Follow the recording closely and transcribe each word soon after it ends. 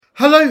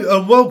Hello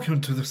and welcome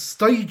to the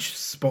Stage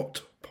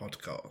Spot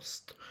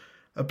podcast,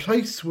 a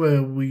place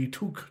where we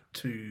talk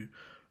to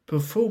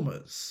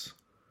performers,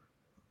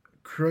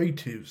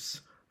 creatives,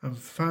 and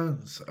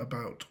fans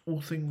about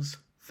all things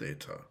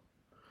theatre.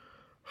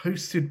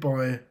 Hosted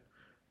by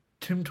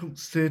Tim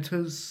Talks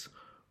Theatre's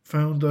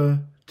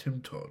founder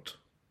Tim Todd.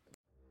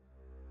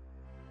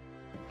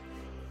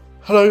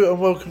 Hello and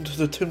welcome to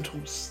the Tim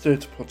Talks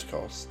Theatre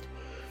podcast.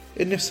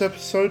 In this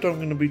episode, I'm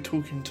going to be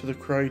talking to the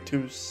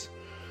creatives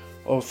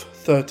of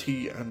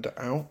 30 and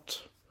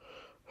Out,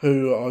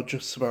 who are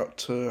just about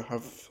to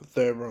have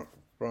their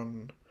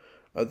run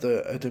at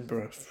the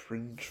Edinburgh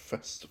Fringe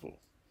Festival.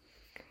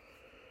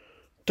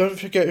 Don't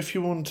forget, if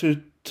you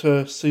wanted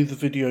to see the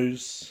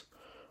videos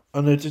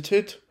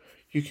unedited,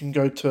 you can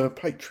go to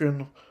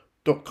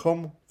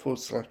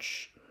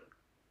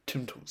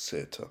patreon.com/Tim Talks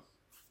Theatre.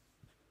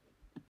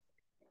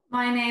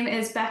 My name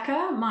is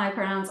Becca, my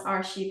pronouns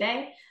are she,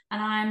 they,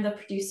 and I'm the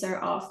producer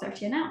of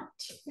 30 and Out.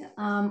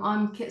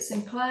 I'm Kit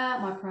Sinclair,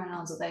 my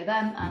pronouns are they,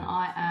 them, and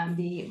I am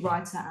the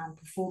writer and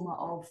performer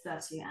of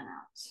 30 and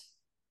Out.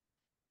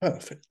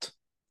 Perfect.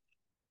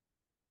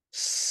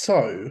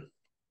 So,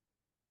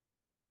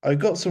 I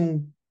was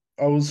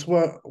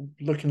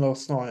looking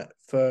last night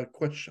for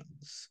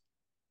questions,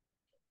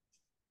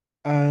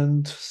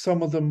 and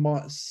some of them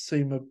might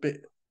seem a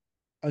bit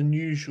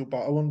unusual,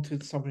 but I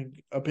wanted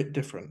something a bit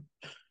different.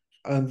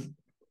 And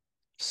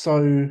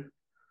so,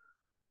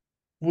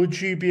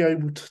 would you be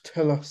able to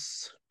tell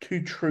us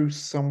two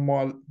truths and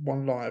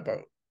one lie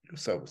about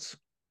yourselves?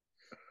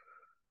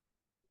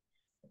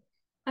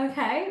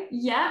 Okay,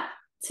 yeah,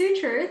 two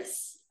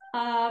truths.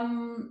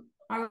 I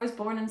was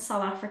born in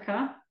South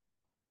Africa.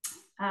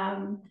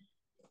 I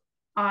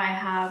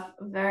have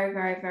a very,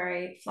 very,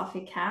 very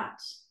fluffy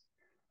cat,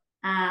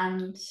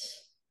 and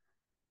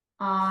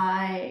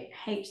I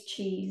hate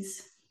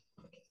cheese.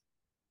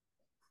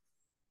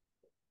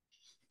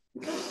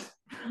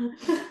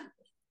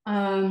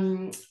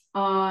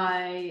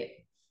 I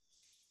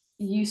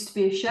used to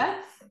be a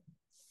chef.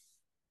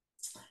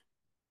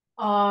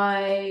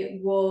 I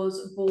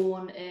was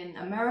born in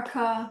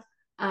America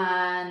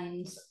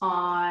and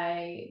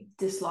I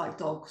dislike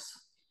dogs.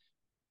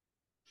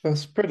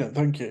 That's brilliant,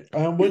 thank you.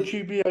 Would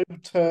you be able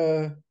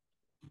to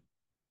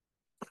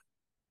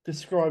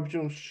describe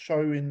your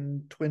show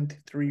in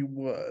 23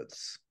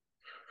 words?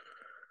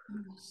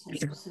 So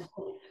specific.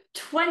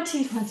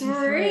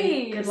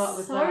 23. Good luck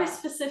with so that.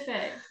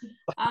 Specific.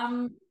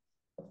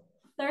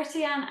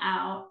 30 and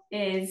Out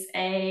is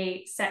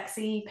a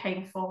sexy,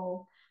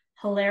 painful,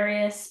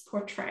 hilarious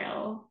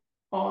portrayal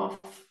of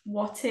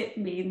what it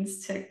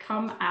means to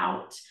come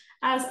out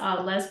as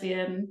a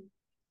lesbian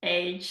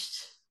aged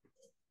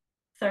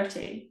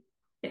 30.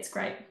 It's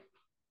great.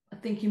 I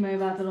think you may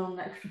have added on an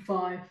extra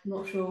 5, I'm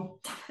not sure.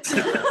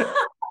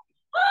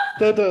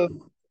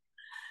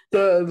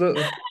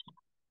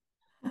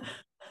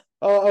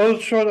 I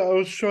was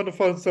trying to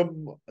find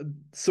some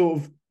sort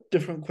of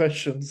different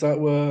questions that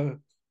weren't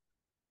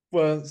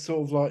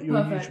sort of like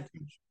your Perfect. usual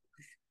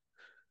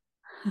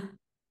questions.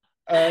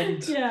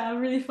 And yeah,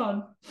 really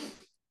fun.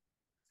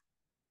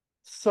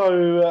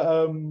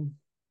 so,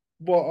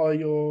 what are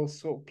your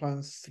sort of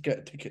plans to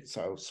get ticket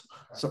sales?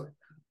 Sorry.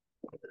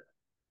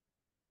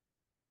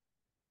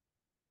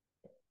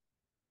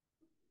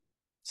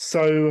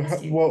 So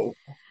what?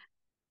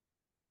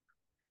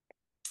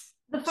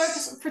 The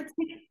focus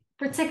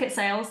for ticket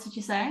sales, did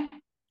you say?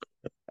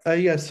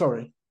 Yeah,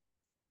 sorry.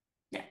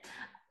 Yeah.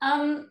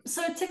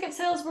 So ticket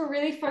sales, we're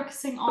really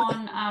focusing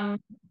on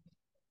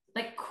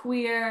like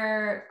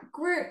queer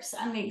groups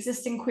and the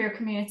existing queer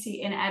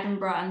community in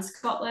Edinburgh and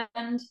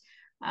Scotland.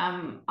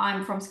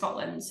 I'm from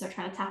Scotland, so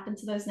trying to tap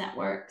into those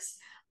networks.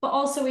 But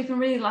also, we've been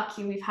really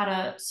lucky. We've had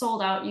a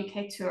sold out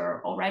UK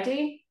tour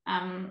already.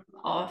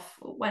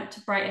 Went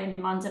to Brighton,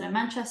 London, and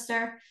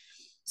Manchester.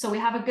 So we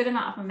have a good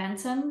amount of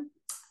momentum.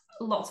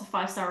 Lots of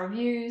 5-star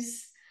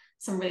reviews,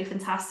 some really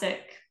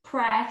fantastic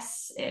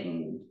press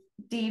in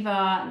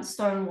Diva and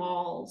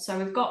Stonewall. So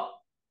we've got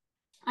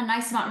a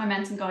nice amount of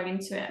momentum going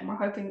into it, and we're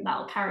hoping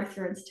that'll carry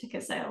through into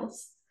ticket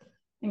sales.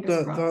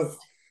 Fingers crossed.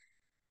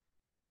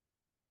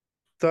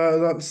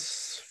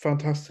 That's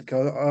fantastic.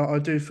 I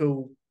do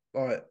feel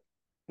like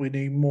we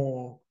need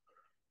more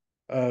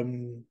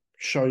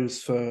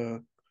shows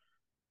for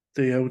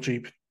the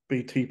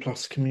LGBT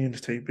plus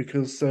community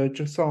because there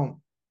just aren't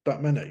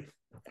that many.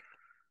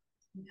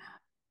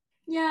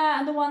 Yeah,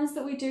 and the ones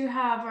that we do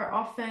have are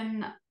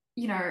often,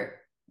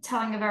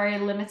 telling a very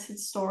limited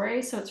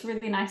story. So it's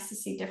really nice to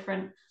see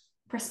different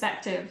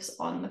perspectives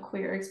on the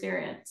queer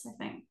experience, I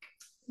think.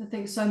 I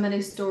think so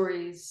many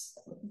stories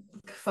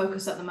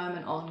focus at the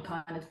moment on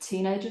kind of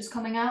teenagers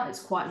coming out.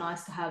 It's quite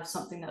nice to have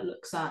something that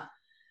looks at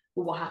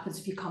what happens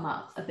if you come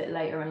out a bit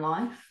later in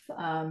life.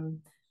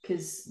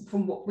 Because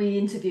from what we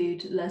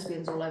interviewed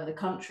lesbians all over the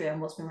country, and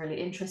what's been really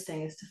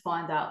interesting is to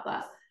find out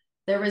that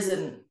there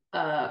isn't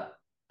a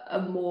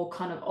more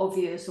kind of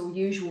obvious or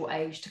usual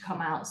age to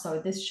come out.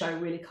 So this show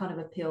really kind of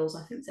appeals,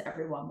 I think, to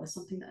everyone. There's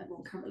something that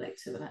everyone can relate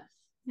to in it.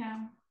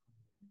 Yeah.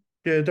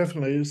 Yeah,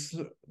 definitely. It's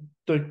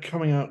the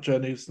coming out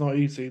journey is not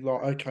easy.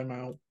 Like I came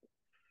out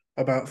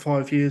about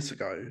 5 years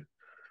ago,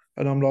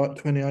 and I'm like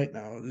 28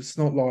 now. It's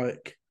not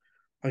like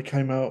I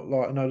came out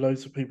like I know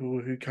loads of people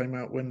who came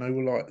out when they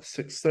were like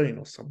 16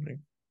 or something.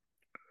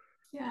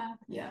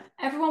 Yeah.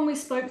 Everyone we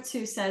spoke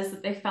to says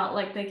that they felt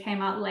like they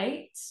came out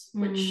late,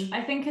 which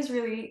I think is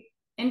really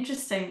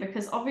interesting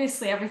because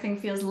obviously everything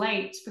feels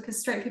late because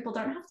straight people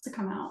don't have to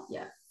come out.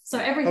 Yeah. So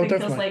everything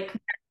feels definitely. late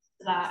compared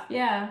to that.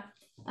 Yeah.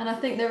 And I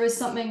think there is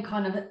something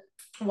kind of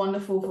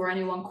wonderful for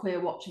anyone queer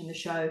watching the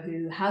show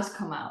who has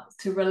come out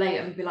to relate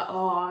and be like,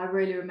 oh, I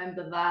really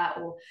remember that,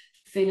 or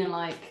feeling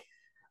like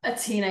a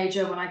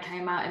teenager when I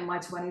came out in my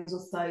 20s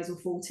or 30s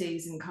or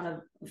 40s and kind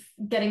of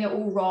getting it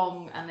all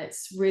wrong. And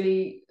it's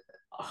really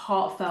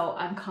heartfelt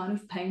and kind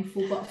of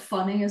painful but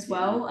funny as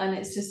well. And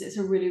it's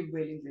a really,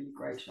 really, really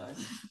great show.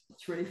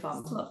 It's really fun.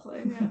 It's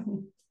lovely.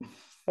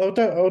 Yeah.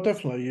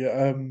 Definitely.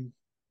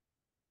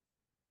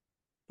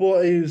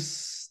 What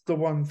is the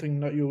one thing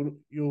that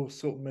you'll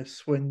sort of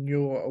miss when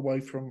you're away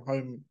from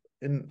home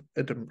in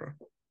Edinburgh?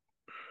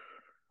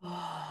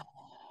 Oh,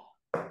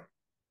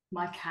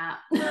 my cat.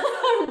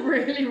 I'm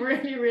really,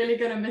 really, really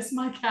gonna miss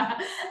my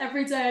cat.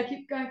 Every day I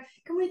keep going,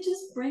 can we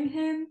just bring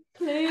him,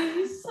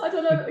 please? I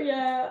don't know.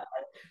 Yeah.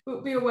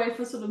 We'll be away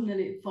for sort of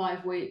nearly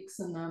 5 weeks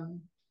and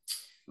I'm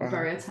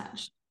very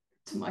attached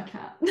to my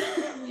cat.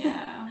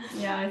 Yeah,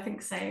 I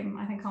think same.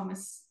 I think I'll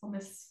miss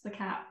the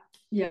cat.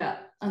 Yeah,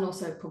 and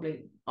also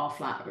probably our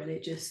flat really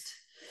just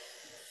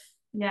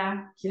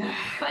yeah.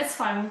 But it's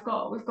fine. We've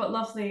got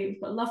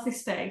lovely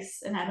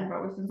space in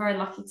Edinburgh. We've been very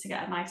lucky to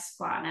get a nice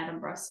flat in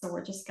Edinburgh, so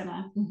we're just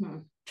gonna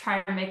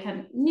try and make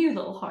a new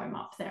little home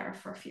up there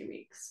for a few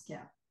weeks.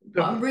 Yeah,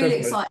 but I'm really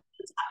Definitely. excited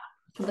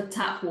for the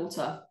tap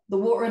water. The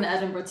water in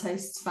Edinburgh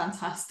tastes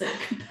fantastic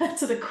compared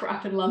to the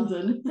crap in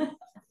London.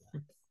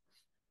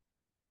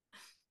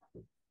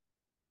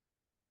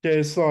 Yeah,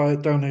 it's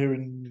like down here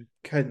in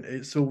Kent,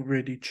 it's all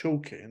really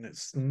chalky and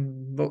it's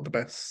not the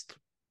best.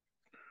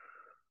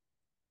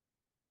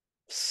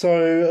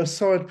 So,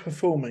 aside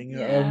performing,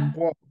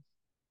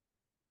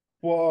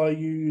 what are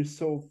you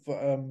sort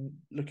of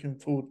looking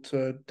forward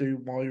to do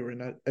while you're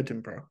in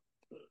Edinburgh?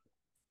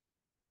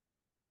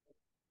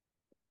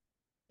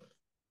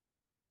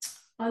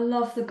 I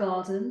love the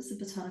gardens, the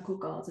botanical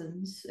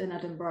gardens in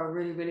Edinburgh are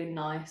really, really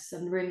nice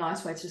and a really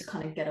nice way to just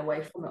kind of get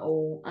away from it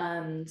all.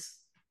 And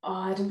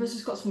Edinburgh's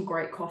just got some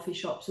great coffee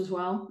shops as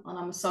well. And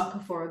I'm a sucker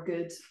for a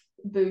good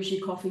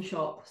bougie coffee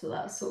shop. So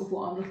that's sort of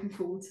what I'm looking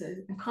forward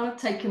to. And kind of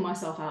taking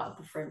myself out of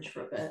the Fringe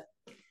for a bit.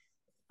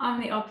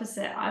 I'm the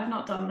opposite. I've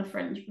not done the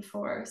Fringe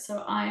before,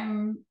 so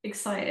I'm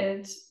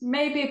excited,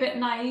 maybe a bit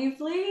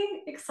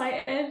naively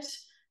excited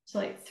to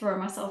like throw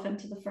myself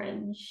into the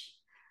Fringe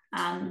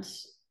and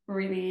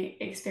really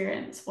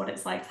experience what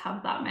it's like to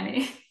have that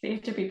many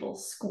theatre people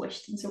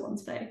squished into one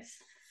space.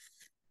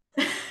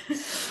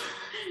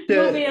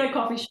 You'll be in a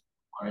coffee shop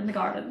or in the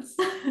gardens.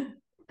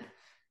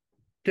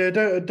 Yeah,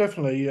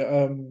 definitely.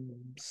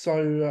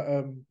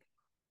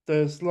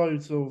 There's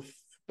loads of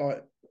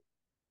like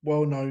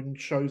well-known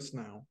shows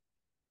now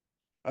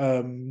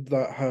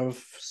that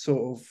have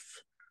sort of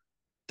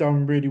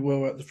done really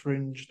well at the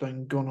Fringe,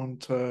 then gone on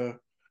to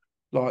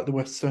like the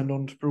West End,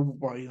 onto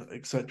Broadway,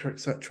 etc.,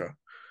 etc.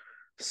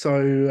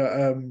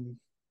 So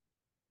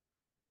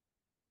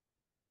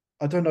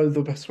I don't know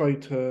the best way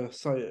to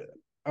say it.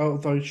 Out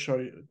of those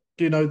shows,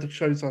 do you know the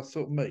shows I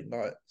sort of mean,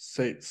 like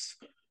Six,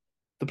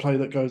 The Play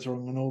That Goes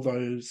Wrong, and all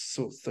those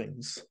sorts of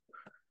things?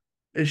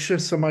 It's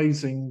just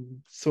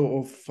amazing,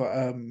 sort of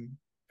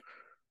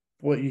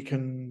what you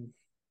can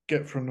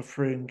get from the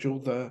Fringe, all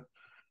the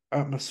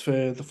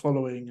atmosphere, the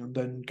following, and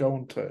then go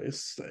on to it.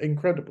 It's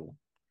incredible.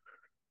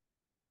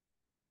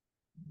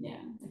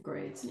 Yeah,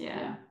 agreed.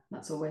 Yeah,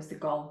 that's always the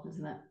goal,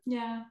 isn't it?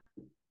 Yeah.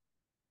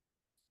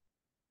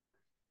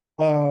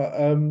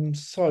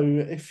 So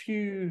if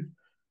you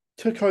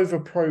took over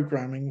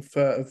programming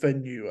for a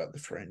venue at the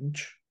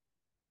Fringe,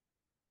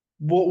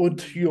 what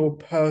would your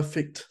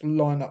perfect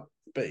lineup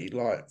be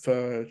like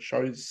for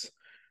shows,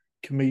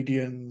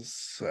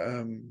 comedians,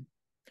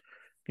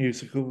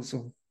 musicals?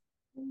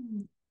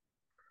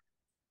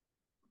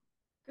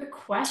 Good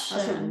question.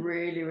 That's a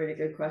really, really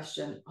good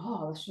question.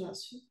 Oh,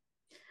 that's.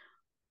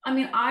 I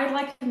mean, I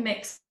like a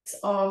mix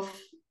of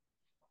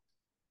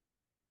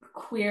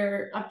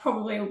queer. I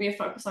probably will be a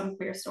focus on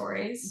queer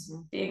stories,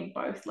 being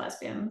both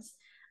lesbians.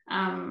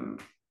 I'd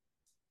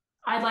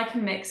like a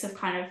mix of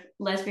kind of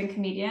lesbian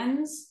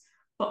comedians,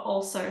 but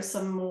also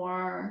some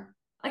more,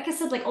 like I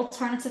said, like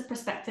alternative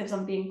perspectives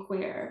on being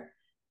queer.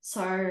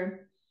 So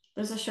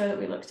there's a show that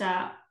we looked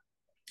at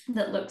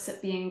that looks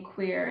at being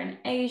queer and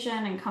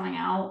Asian and coming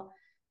out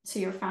to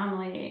your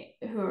family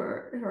who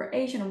are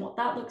Asian and what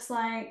that looks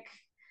like.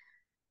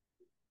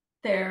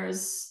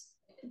 There's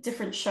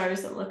different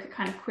shows that look at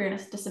kind of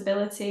queerness,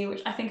 disability,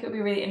 which I think it would be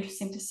really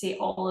interesting to see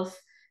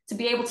to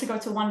be able to go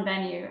to one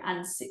venue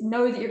and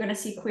know that you're going to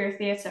see queer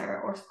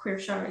theatre or queer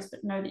shows,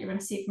 but know that you're going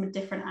to see it from a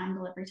different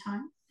angle every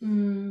time.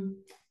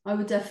 I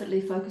would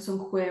definitely focus on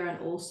queer and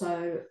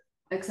also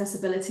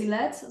accessibility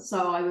led.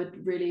 So I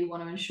would really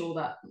want to ensure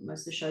that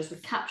most of the shows were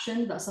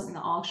captioned. That's something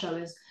that our show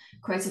is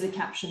creatively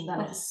captioned,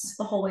 and it's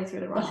the whole way through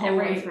the run.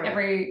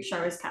 Every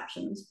show is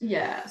captioned.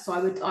 Yeah, so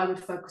I would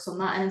focus on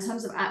that. And in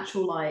terms of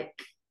actual like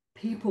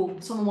people,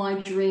 some of my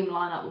dream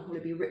lineup would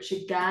probably be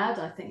Richard Gadd.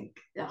 I think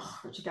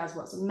Richard Gadd's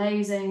work's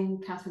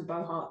amazing. Catherine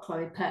Bohart,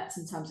 Chloe Petts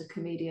in terms of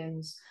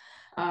comedians.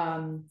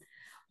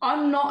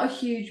 I'm not a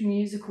huge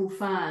musical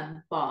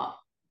fan, but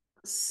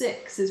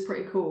Six is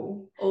pretty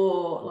cool.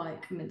 Or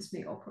like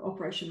Mincemeat,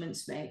 Operation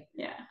Mincemeat.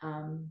 Yeah.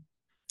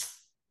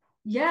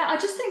 Yeah, I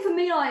just think for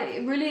me, like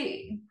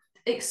really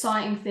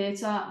exciting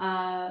theatre.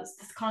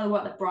 It's kind of the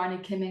work that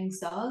Bryony Kimmings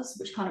does,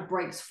 which kind of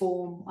breaks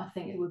form. I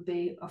think it would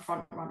be a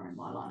front runner in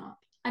my lineup.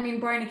 I mean,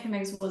 Bryony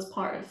Kimmings was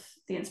part of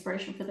the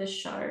inspiration for this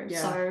show,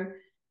 Yeah. so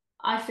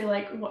I feel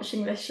like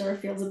watching this show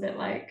feels a bit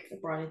like the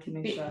Bryony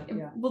Kimmings show.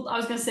 Yeah. Well, I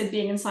was going to say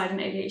being inside an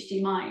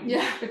ADHD mind,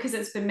 because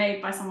it's been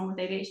made by someone with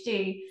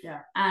ADHD,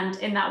 and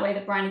in that way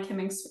that Bryony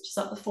Kimmings switches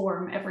up the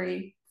form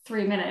every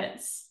 3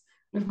 minutes.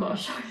 We've got a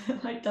show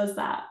that like does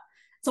that.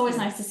 It's always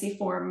nice to see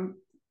form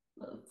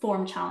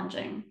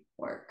challenging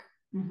work.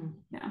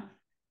 Yeah.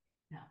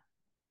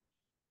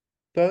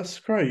 That's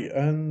great.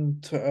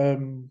 And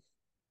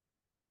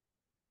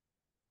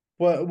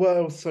what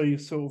else are you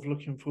sort of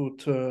looking forward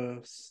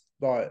to?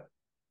 Like,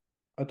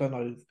 I don't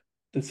know,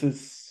 this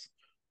is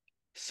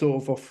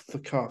sort of off the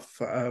cuff.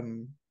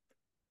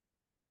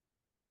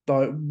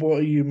 Like, what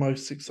are you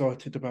most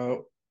excited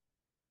about?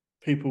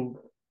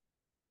 People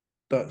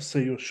that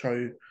see your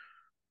show,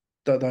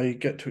 that they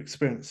get to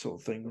experience,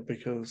 sort of thing,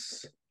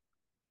 because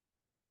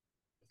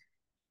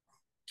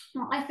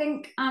well, I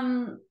think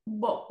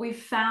what we've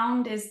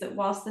found is that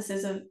whilst this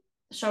is a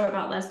show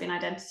about lesbian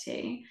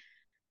identity,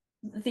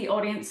 the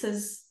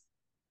audiences,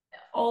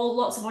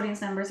 lots of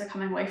audience members are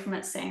coming away from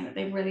it saying that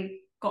they've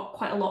really got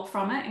quite a lot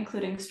from it,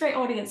 including straight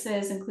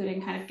audiences,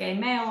 including kind of gay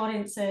male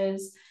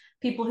audiences,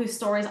 people whose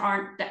stories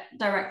aren't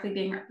directly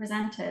being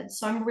represented.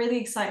 So I'm really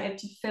excited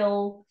to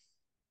fill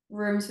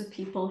rooms with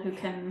people who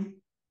can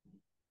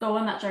go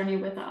on that journey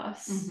with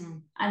us,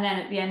 and then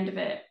at the end of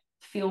it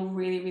feel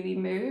really, really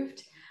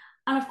moved.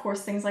 And of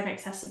course, things like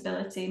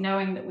accessibility,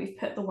 knowing that we've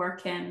put the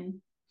work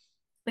in.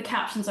 The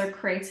captions are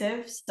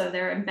creative, so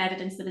they're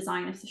embedded into the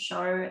design of the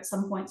show. At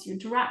some points you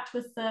interact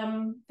with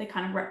them, they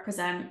kind of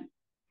represent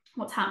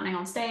what's happening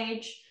on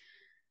stage.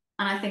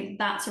 And I think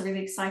that's a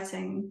really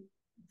exciting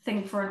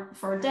thing for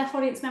a deaf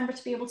audience member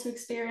to be able to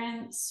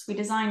experience. We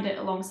designed it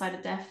alongside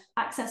a deaf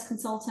access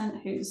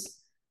consultant who's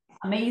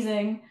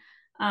amazing.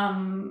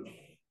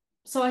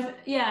 So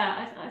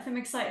I'm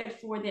excited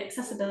for the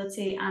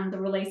accessibility and the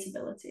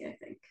relatability, I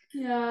think.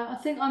 Yeah, I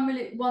think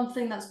one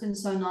thing that's been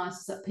so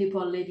nice is that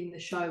people are leaving the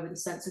show with a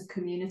sense of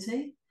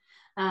community.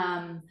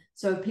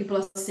 So people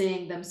are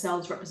seeing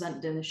themselves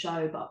represented in the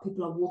show, but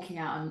people are walking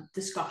out and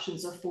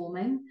discussions are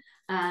forming,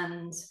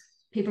 and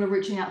people are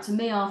reaching out to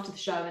me after the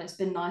show, and it's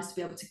been nice to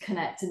be able to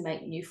connect and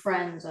make new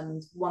friends.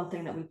 And one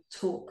thing that we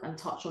talk and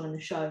touch on in the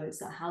show is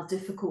that how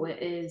difficult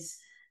it is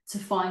to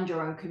find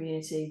your own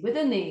community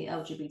within the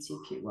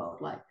LGBTQ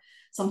world. Like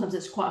sometimes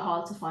it's quite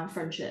hard to find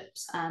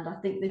friendships, and I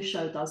think this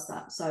show does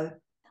that. So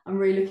I'm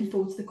really looking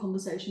forward to the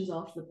conversations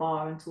after the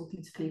bar and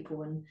talking to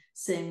people and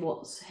seeing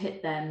what's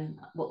hit them,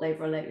 what they've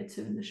related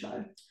to in the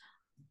show.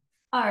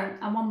 Oh,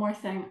 and one more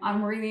thing.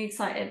 I'm really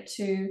excited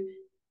to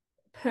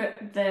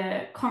put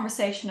the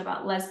conversation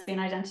about lesbian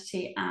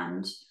identity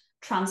and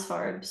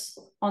transphobes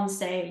on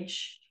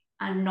stage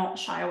and not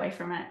shy away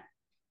from it.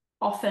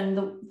 Often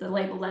the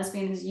label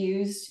lesbian is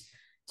used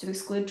to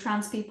exclude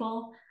trans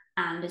people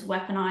and is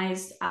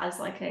weaponized as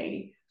like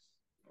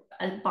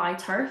by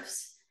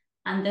TERFs.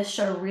 And this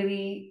show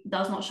really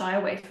does not shy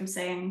away from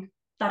saying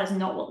that is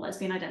not what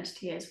lesbian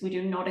identity is. We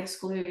do not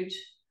exclude.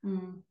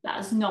 That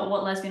is not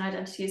what lesbian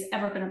identity has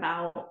ever been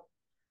about.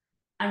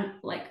 And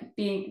like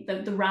being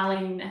the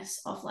rallyingness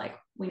of like,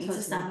 we need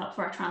to stand up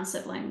for our trans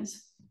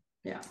siblings.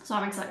 Yeah. So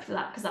I'm excited for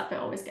that, because that bit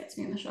always gets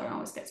me in the show and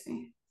always gets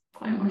me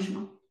quite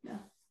emotional. Yeah.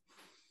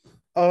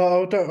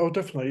 Oh,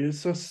 definitely.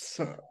 It's just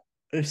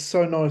it's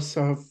so nice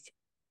to have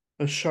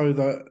a show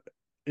that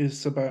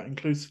is about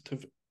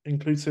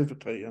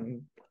inclusivity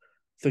and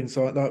things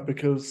like that,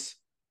 because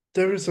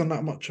there isn't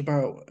that much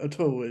about at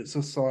all. It's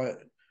just like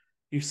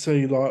you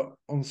see, like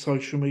on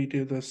social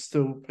media, there's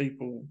still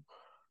people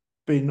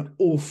being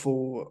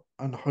awful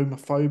and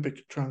homophobic,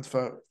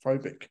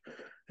 transphobic.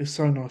 It's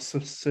so nice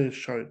to see a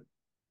show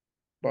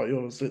like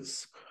yours.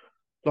 It's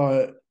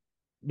like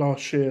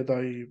last year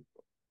they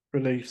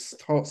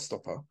released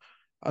Heartstopper,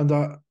 and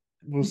that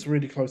was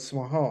really close to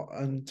my heart,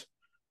 and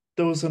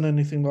there wasn't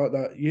anything like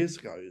that years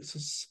ago. It's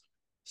just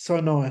so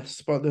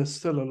nice, but there's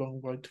still a long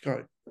way to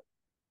go.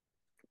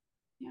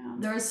 Yeah,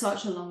 there is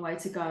such a long way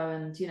to go,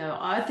 and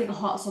I think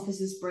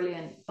Heartstoppers is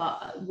brilliant,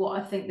 but what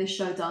I think this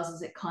show does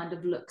is it kind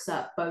of looks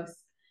at both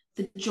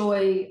the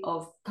joy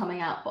of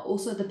coming out but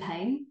also the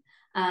pain,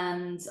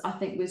 and I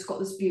think we've got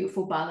this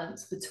beautiful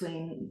balance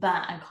between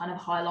that and kind of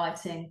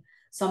highlighting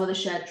some of the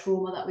shared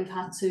trauma that we've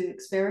had to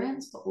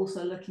experience, but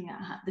also looking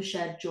at the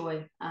shared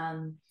joy.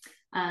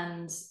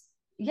 And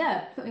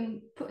yeah,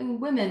 putting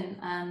women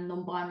and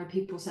non-binary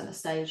people center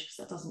stage,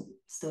 because that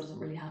still doesn't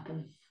really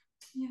happen.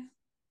 Yeah.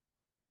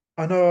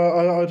 I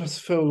know. I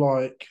just feel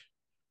like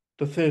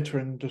the theatre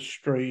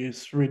industry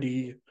is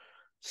really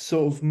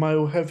sort of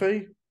male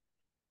heavy,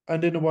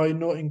 and in a way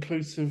not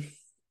inclusive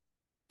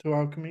to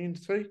our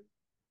community.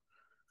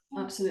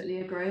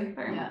 Absolutely agree.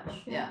 Very yeah, much.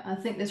 yeah. I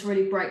think this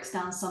really breaks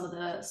down some of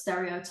the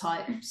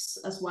stereotypes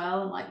as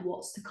well, and like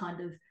what's to kind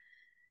of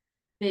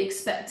be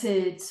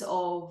expected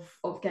of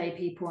gay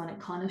people, and it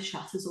kind of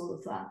shatters all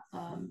of that.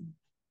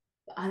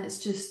 And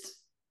it's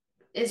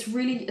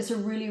a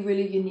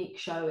really unique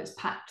show. It's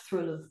packed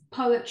full of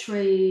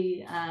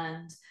poetry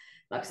and,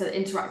 like I said,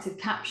 interactive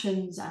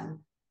captions and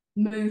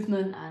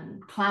movement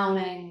and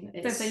clowning.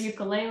 There's a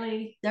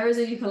ukulele. There is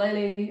a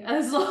ukulele.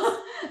 There's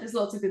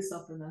lots of good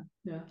stuff in there.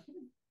 Yeah.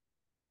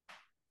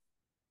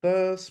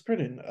 That's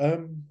brilliant.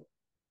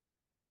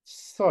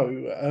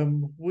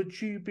 So, would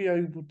you be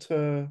able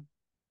to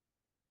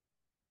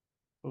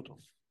hold on?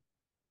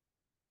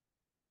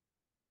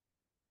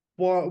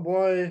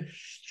 Why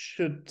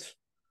should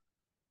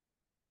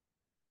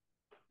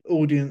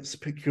audience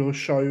pick your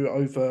show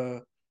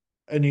over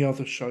any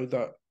other show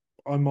that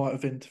I might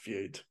have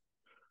interviewed?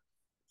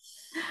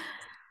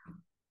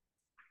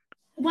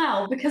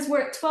 Well, because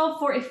we're at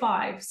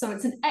 12:45, so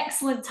it's an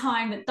excellent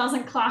time that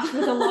doesn't clash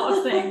with a lot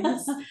of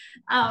things.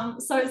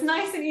 So it's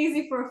nice and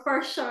easy for a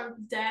first show of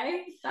the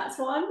day. That's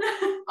one.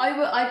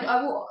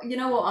 I will. You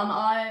know what?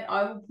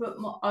 I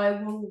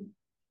will.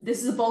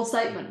 This is a bold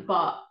statement,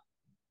 but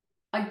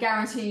I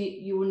guarantee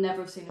you will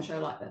never have seen a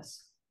show like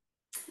this.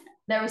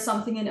 There is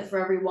something in it for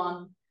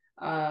everyone.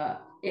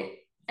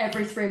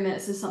 Every 3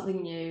 minutes is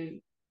something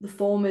new. The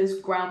form is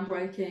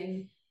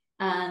groundbreaking,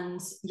 and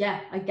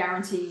yeah, I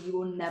guarantee you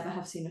will never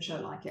have seen a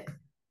show like it.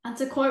 And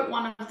to quote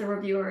one of the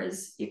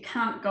reviewers, you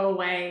can't go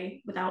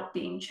away without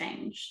being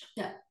changed.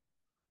 Yeah.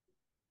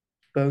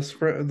 That's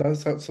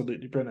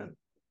absolutely brilliant.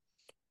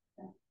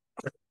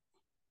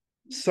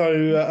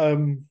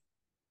 So,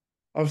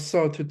 I've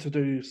started to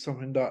do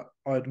something that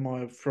I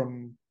admire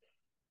from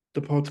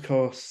the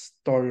podcast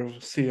Diary of a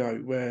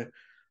CEO, where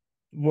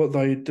what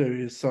they do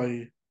is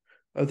they,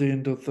 at the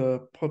end of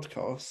the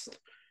podcast,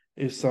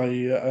 is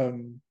they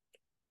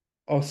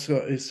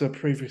is a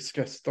previous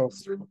guest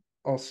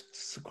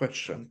asks a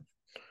question,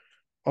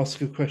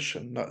 ask a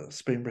question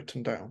that's been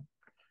written down.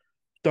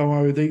 Don't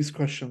worry, these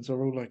questions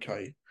are all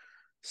okay.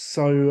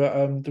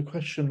 So, the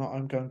question that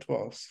I'm going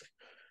to ask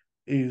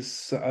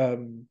is,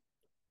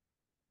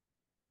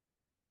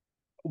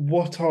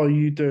 what are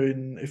you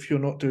doing if you're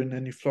not doing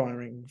any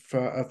flyering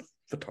for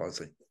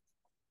advertising?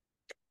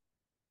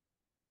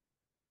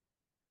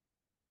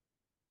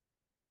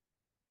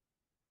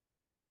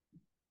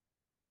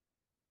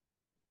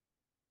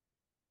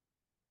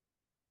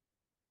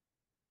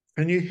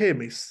 Can you hear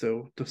me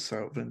still, just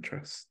out of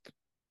interest?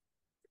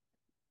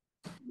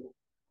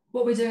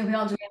 What we're doing, we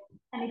aren't doing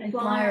any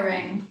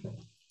flyering.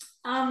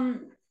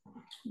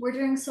 We're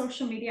doing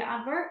social media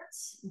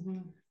adverts,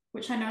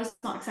 which I know is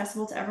not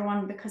accessible to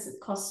everyone because it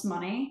costs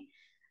money.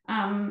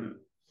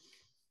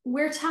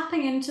 We're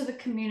tapping into the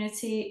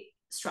community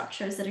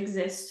structures that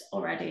exist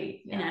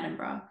already in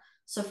Edinburgh.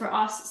 So for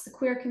us, it's the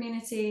queer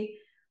community.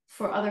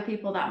 For other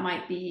people, that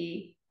might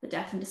be the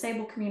deaf and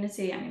disabled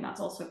community. I mean, that's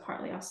also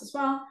partly us as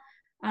well.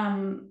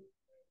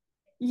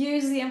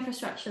 Use the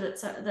infrastructure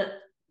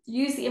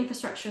use the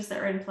infrastructures that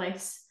are in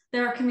place.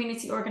 There are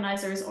community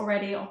organisers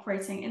already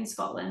operating in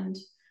Scotland.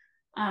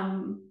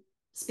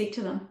 Speak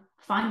to them,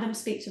 find them,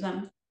 speak to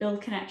them,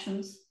 build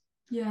connections.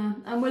 Yeah,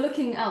 and we're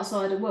looking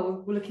outside of,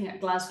 well, we're looking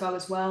at Glasgow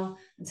as well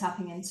and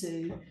tapping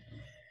into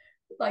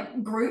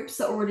like groups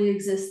that already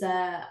exist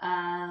there.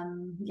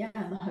 Yeah,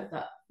 and I hope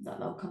that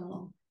they'll come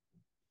along.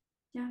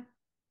 Yeah.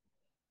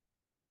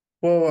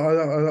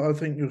 Well, I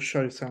think your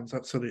show sounds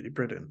absolutely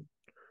brilliant.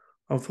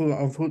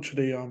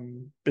 Unfortunately,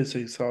 I'm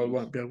busy, so I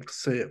won't be able to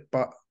see it.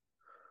 But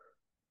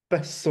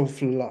best of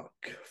luck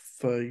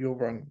for your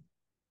run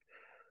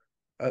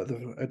at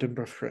the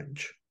Edinburgh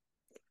Fringe.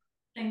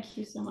 Thank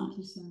you so much.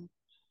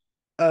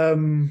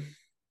 Thank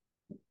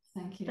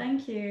you.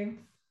 Thank you.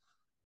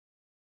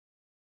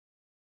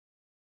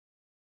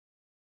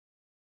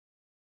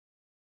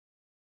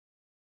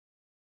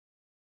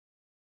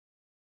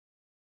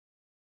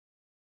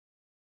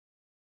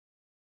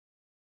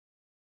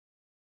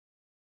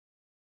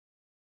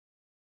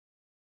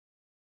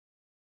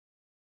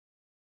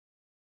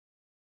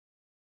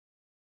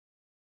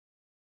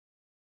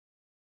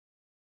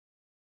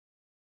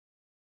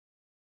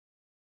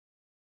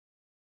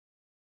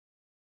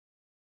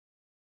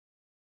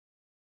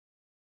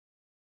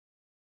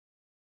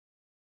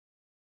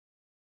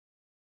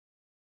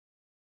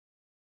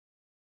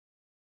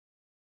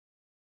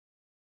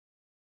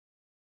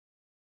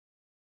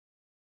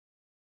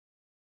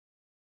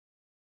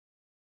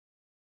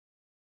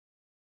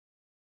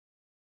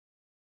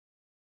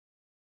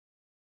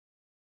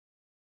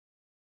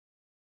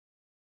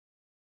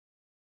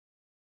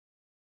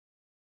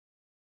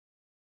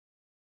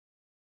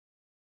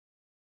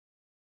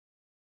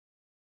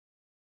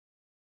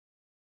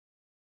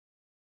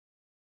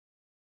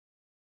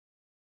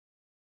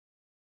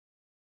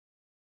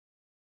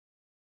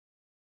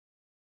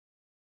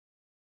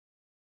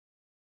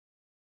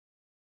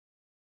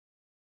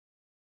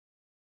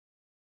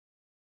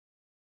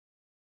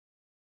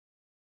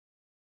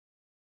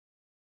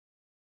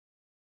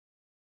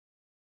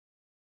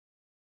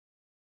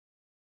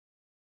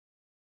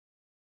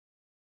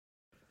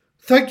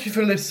 Thank you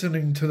for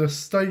listening to the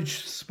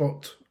Stage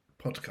Spot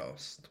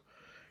podcast.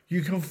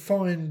 You can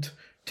find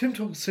Tim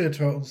Talks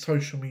Theatre on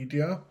social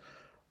media.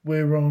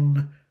 We're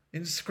on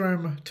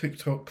Instagram,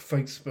 TikTok,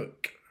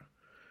 Facebook,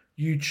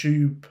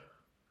 YouTube,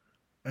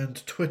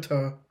 and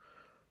Twitter,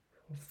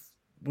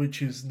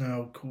 which is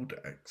now called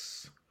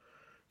X.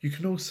 You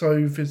can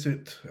also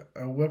visit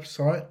our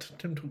website,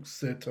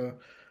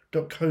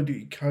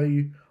 timtalkstheatre.co.uk,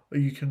 or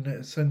you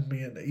can send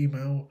me an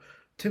email,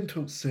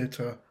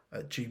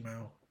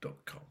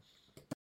 timtalkstheatre@gmail.com.